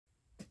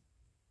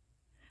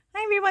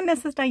everyone,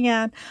 this is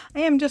Diane.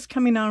 I am just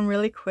coming on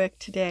really quick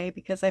today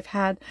because I've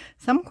had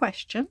some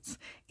questions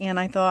and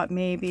I thought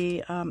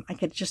maybe I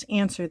could just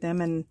answer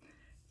them and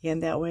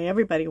that way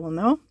everybody will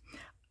know.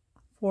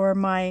 For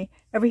my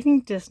Everything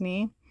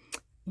Disney,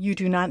 you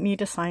do not need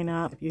to sign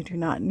up. You do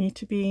not need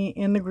to be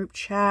in the group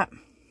chat.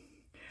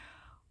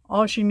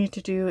 All you need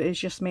to do is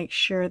just make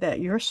sure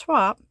that your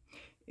swap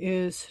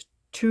is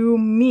to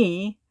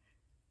me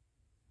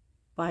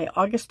by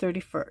August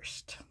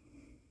 31st.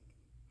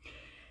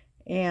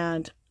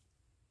 And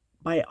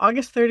by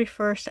August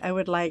 31st, I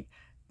would like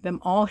them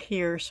all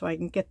here so I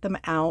can get them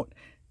out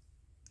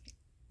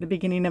the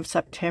beginning of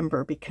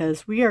September,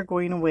 because we are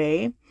going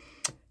away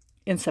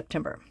in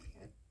September.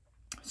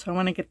 So I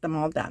want to get them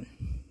all done.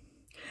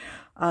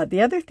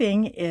 The other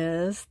thing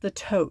is the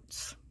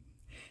totes.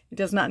 It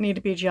does not need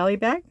to be a jelly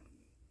bag.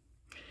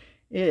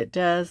 It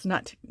does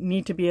not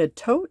need to be a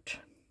tote.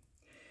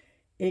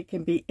 It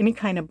can be any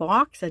kind of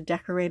box, a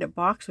decorated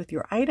box with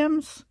your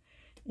items.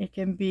 It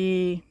can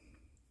be,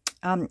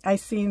 I've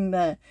seen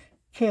the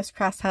Chaos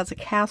Crafts has a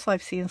castle.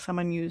 I've seen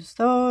someone use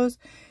those.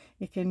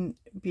 It can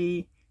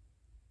be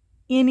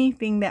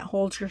anything that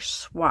holds your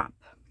swap.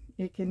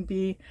 It can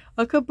be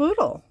a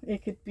caboodle.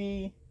 It could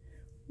be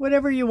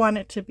whatever you want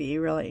it to be,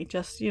 really.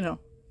 Just, you know,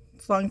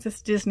 as long as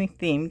it's Disney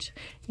themed.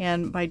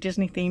 And by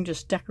Disney themed,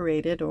 just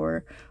decorate it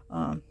or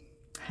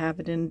have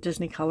it in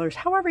Disney colors.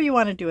 However you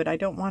want to do it. I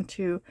don't want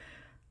to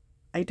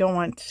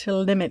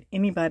limit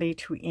anybody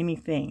to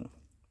anything.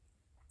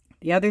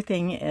 The other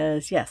thing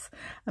is, yes,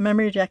 a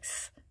Memory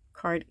Rejects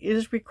card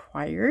is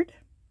required,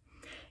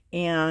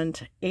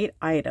 and 8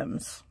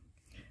 items.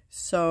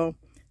 So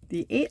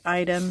the 8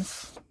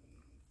 items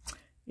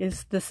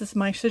this is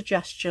my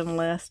suggestion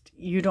list.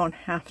 You don't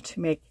have to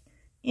make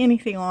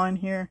anything on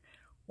here,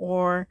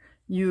 or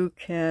you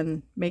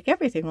can make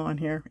everything on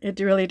here. It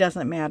really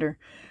doesn't matter.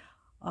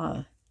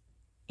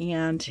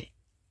 And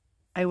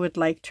I would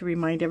like to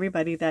remind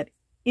everybody that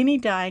any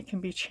die can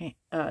be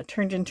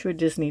turned into a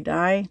Disney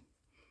die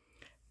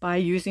by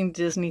using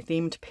Disney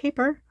themed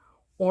paper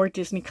or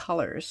Disney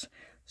colors.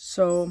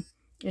 So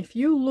if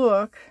you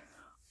look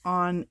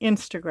on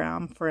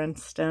Instagram, for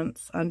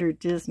instance, under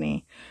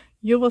Disney,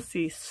 you will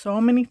see so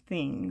many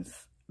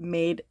things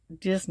made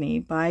Disney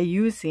by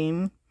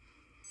using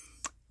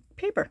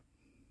paper.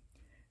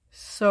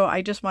 So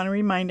I just want to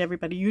remind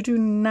everybody, you do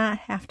not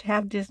have to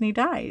have Disney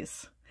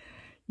dies.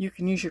 You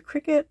can use your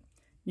Cricut,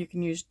 you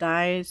can use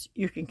dies,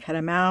 you can cut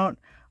them out.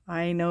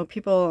 I know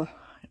people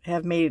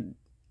have made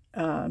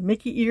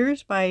Mickey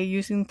ears by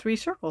using 3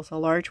 circles, a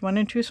large one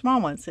and 2 small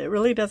ones. It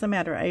really doesn't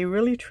matter. I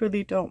really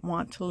truly don't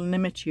want to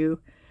limit you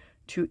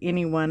to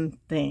any one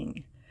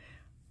thing.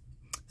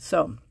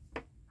 So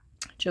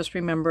just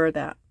remember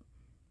that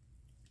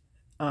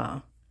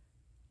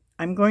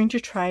I'm going to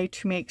try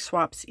to make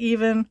swaps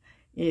even.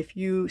 If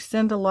you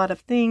send a lot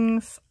of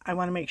things, I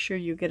want to make sure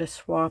you get a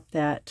swap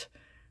that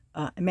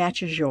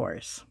matches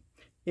yours.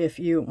 If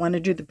you want to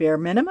do the bare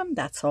minimum,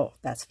 that's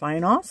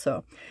fine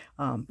also.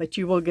 But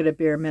you will get a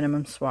bare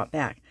minimum swap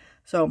back.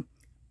 So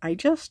I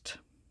just,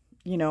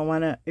 you know,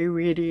 want to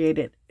reiterate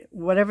it.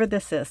 Whatever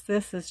this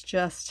is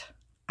just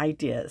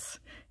ideas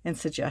and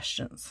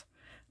suggestions.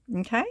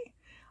 Okay?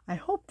 I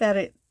hope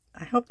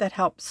that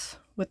helps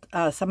with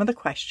some of the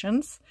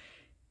questions.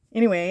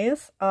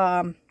 Anyways,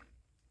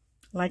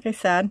 like I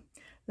said,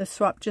 the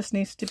swap just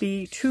needs to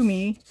be to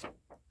me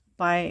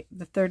by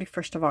the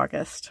 31st of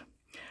August.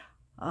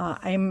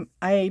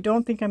 I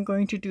don't think I'm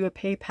going to do a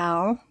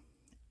PayPal.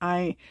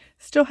 I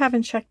still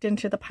haven't checked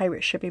into the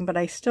pirate shipping, but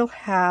I still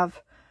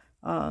have,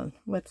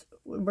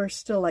 we're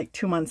still like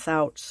 2 months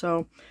out.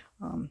 So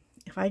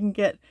if I can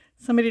get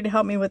somebody to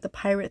help me with the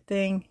pirate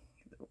thing,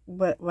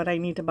 what I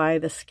need to buy,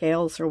 the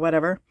scales or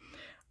whatever,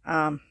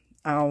 I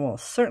will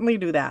certainly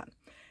do that.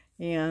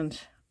 And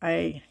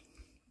I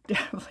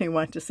definitely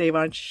want to save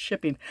on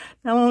shipping,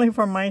 not only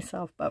for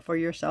myself, but for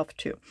yourself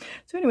too.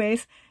 So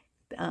anyways,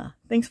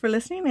 thanks for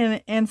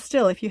listening, and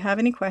still, if you have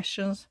any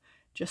questions,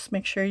 just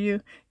make sure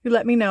you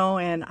let me know,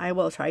 and I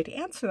will try to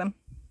answer them.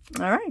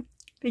 All right.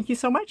 Thank you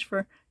so much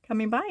for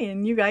coming by,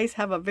 and you guys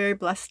have a very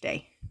blessed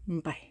day.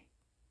 Bye.